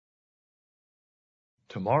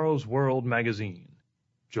Tomorrow's World Magazine,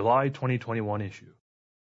 July 2021 issue.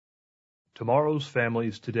 Tomorrow's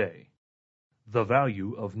Families Today. The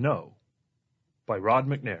Value of No, by Rod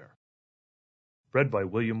McNair. Read by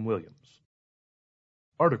William Williams.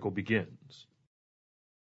 Article begins.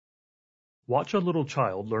 Watch a little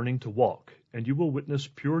child learning to walk, and you will witness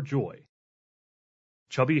pure joy.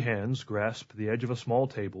 Chubby hands grasp the edge of a small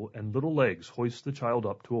table, and little legs hoist the child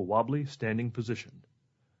up to a wobbly, standing position.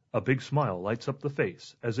 A big smile lights up the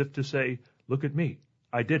face, as if to say, "Look at me,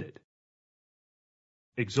 I did it."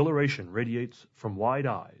 Exhilaration radiates from wide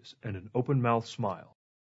eyes and an open-mouthed smile.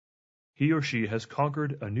 He or she has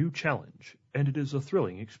conquered a new challenge, and it is a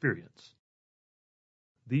thrilling experience.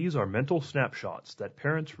 These are mental snapshots that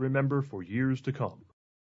parents remember for years to come.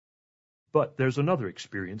 But there's another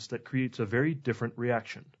experience that creates a very different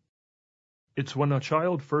reaction. It's when a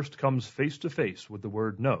child first comes face to face with the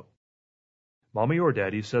word no. Mommy or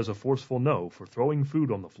Daddy says a forceful no for throwing food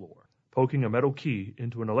on the floor, poking a metal key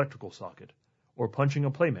into an electrical socket, or punching a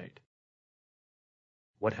playmate.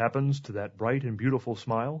 What happens to that bright and beautiful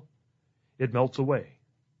smile? It melts away.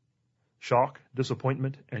 Shock,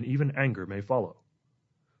 disappointment, and even anger may follow.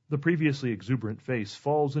 The previously exuberant face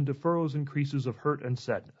falls into furrows and creases of hurt and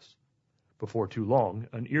sadness. Before too long,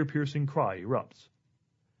 an ear-piercing cry erupts.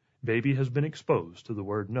 Baby has been exposed to the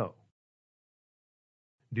word no.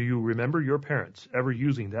 Do you remember your parents ever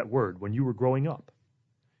using that word when you were growing up?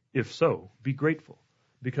 If so, be grateful,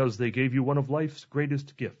 because they gave you one of life's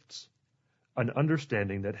greatest gifts, an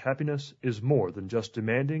understanding that happiness is more than just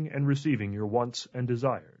demanding and receiving your wants and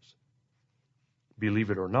desires.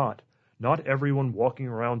 Believe it or not everyone walking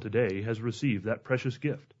around today has received that precious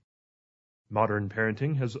gift. Modern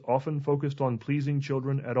parenting has often focused on pleasing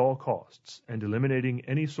children at all costs and eliminating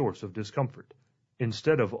any source of discomfort,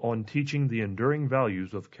 instead of on teaching the enduring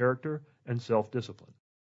values of character and self-discipline.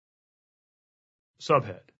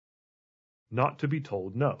 Subhead: Not to be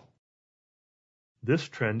told no. This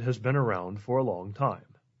trend has been around for a long time.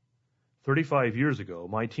 35 years ago,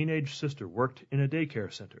 my teenage sister worked in a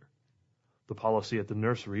daycare center. The policy at the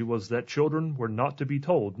nursery was that children were not to be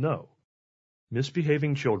told no.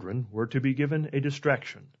 Misbehaving children were to be given a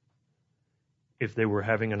distraction. If they were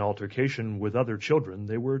having an altercation with other children,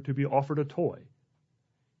 they were to be offered a toy.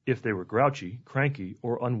 If they were grouchy, cranky,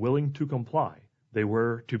 or unwilling to comply, they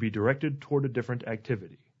were to be directed toward a different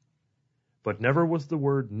activity. But never was the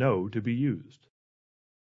word no to be used.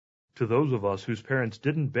 To those of us whose parents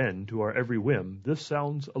didn't bend to our every whim, this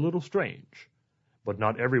sounds a little strange, but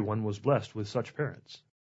not everyone was blessed with such parents.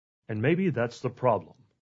 And maybe that's the problem.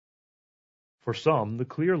 For some, the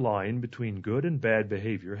clear line between good and bad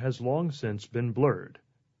behavior has long since been blurred.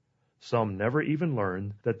 Some never even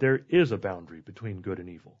learn that there is a boundary between good and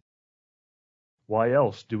evil. Why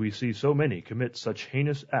else do we see so many commit such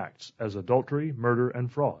heinous acts as adultery, murder,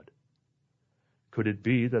 and fraud? Could it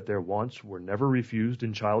be that their wants were never refused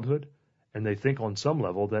in childhood, and they think on some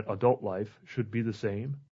level that adult life should be the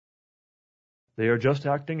same? They are just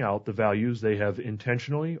acting out the values they have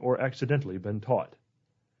intentionally or accidentally been taught.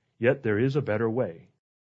 Yet there is a better way.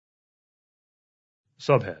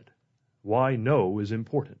 Subhead: Why no is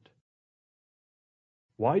important.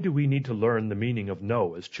 Why do we need to learn the meaning of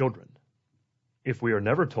no as children? If we are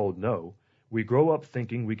never told no, we grow up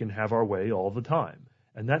thinking we can have our way all the time,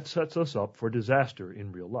 and that sets us up for disaster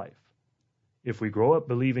in real life. If we grow up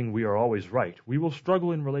believing we are always right, we will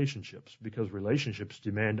struggle in relationships because relationships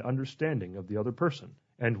demand understanding of the other person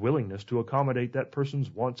and willingness to accommodate that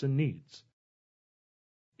person's wants and needs.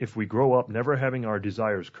 If we grow up never having our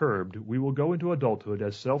desires curbed, we will go into adulthood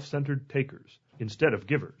as self-centered takers instead of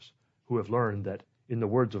givers, who have learned that, in the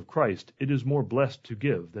words of Christ, it is more blessed to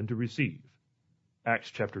give than to receive. Acts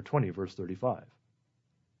chapter 20, verse 35.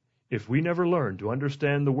 If we never learn to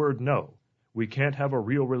understand the word no, we can't have a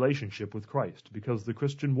real relationship with Christ, because the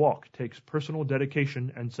Christian walk takes personal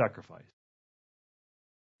dedication and sacrifice.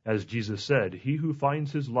 As Jesus said, "He who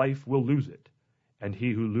finds his life will lose it, and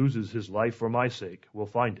he who loses his life for my sake will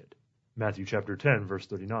find it." Matthew chapter 10, verse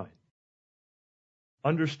 39.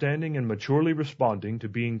 Understanding and maturely responding to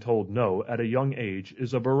being told no at a young age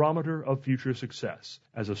is a barometer of future success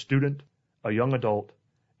as a student, a young adult,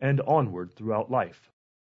 and onward throughout life.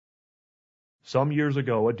 Some years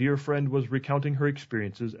ago, a dear friend was recounting her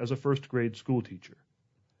experiences as a first-grade schoolteacher.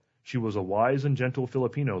 She was a wise and gentle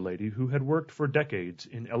Filipino lady who had worked for decades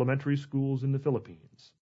in elementary schools in the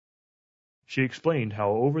Philippines. She explained how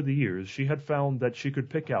over the years she had found that she could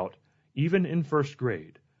pick out, even in first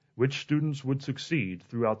grade, which students would succeed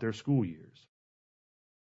throughout their school years.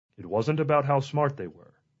 It wasn't about how smart they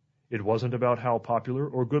were. It wasn't about how popular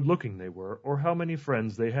or good-looking they were or how many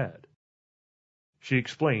friends they had. She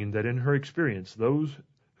explained that in her experience, those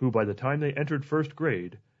who by the time they entered first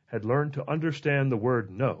grade had learned to understand the word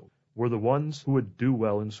no were the ones who would do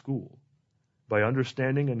well in school. By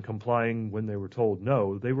understanding and complying when they were told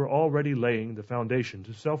no, they were already laying the foundation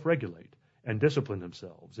to self-regulate and discipline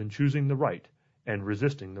themselves in choosing the right and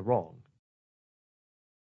resisting the wrong.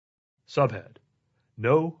 Subhead: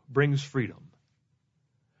 No brings freedom.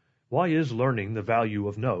 Why is learning the value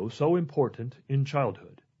of no so important in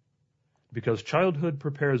childhood? Because childhood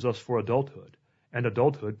prepares us for adulthood, and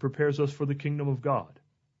adulthood prepares us for the kingdom of God.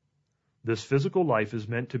 This physical life is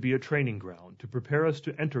meant to be a training ground to prepare us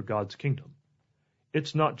to enter God's kingdom.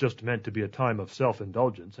 It's not just meant to be a time of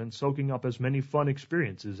self-indulgence and soaking up as many fun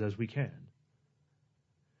experiences as we can.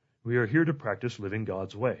 We are here to practice living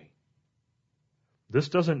God's way. This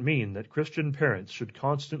doesn't mean that Christian parents should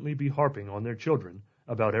constantly be harping on their children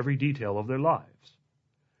about every detail of their lives.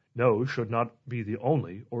 No should not be the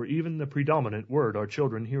only or even the predominant word our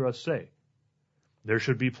children hear us say. There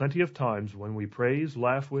should be plenty of times when we praise,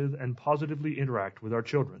 laugh with, and positively interact with our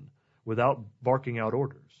children without barking out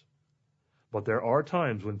orders. But there are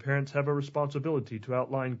times when parents have a responsibility to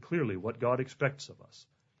outline clearly what God expects of us,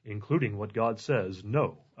 including what God says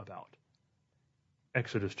no about.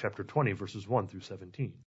 Exodus chapter 20, verses 1 through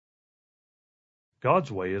 17.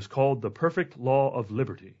 God's way is called the perfect law of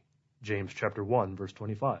liberty. James chapter 1, verse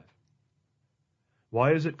 25.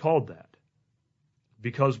 Why is it called that?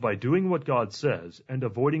 Because by doing what God says and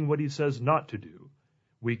avoiding what He says not to do,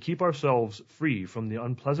 we keep ourselves free from the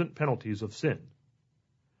unpleasant penalties of sin.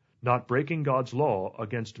 Not breaking God's law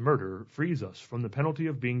against murder frees us from the penalty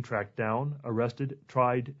of being tracked down, arrested,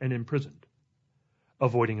 tried, and imprisoned.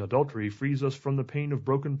 Avoiding adultery frees us from the pain of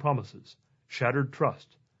broken promises, shattered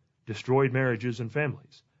trust, destroyed marriages and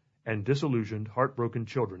families, and disillusioned, heartbroken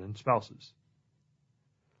children and spouses.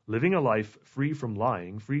 Living a life free from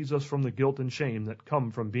lying frees us from the guilt and shame that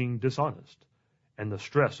come from being dishonest, and the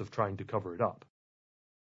stress of trying to cover it up.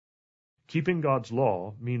 Keeping God's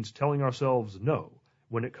law means telling ourselves no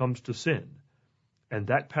when it comes to sin, and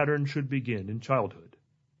that pattern should begin in childhood.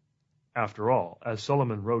 After all, as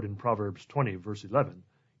Solomon wrote in Proverbs 20, verse 11,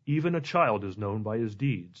 even a child is known by his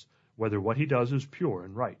deeds, whether what he does is pure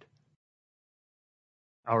and right.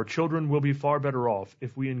 Our children will be far better off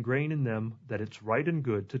if we ingrain in them that it's right and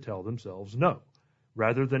good to tell themselves no,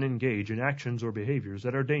 rather than engage in actions or behaviors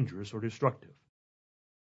that are dangerous or destructive.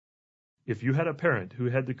 If you had a parent who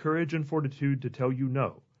had the courage and fortitude to tell you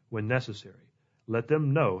no when necessary, let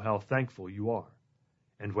them know how thankful you are.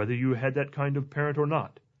 And whether you had that kind of parent or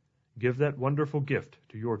not, give that wonderful gift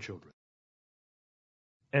to your children.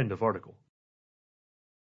 End of article.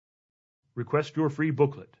 Request your free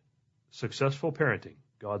booklet, Successful Parenting,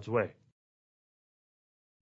 God's Way.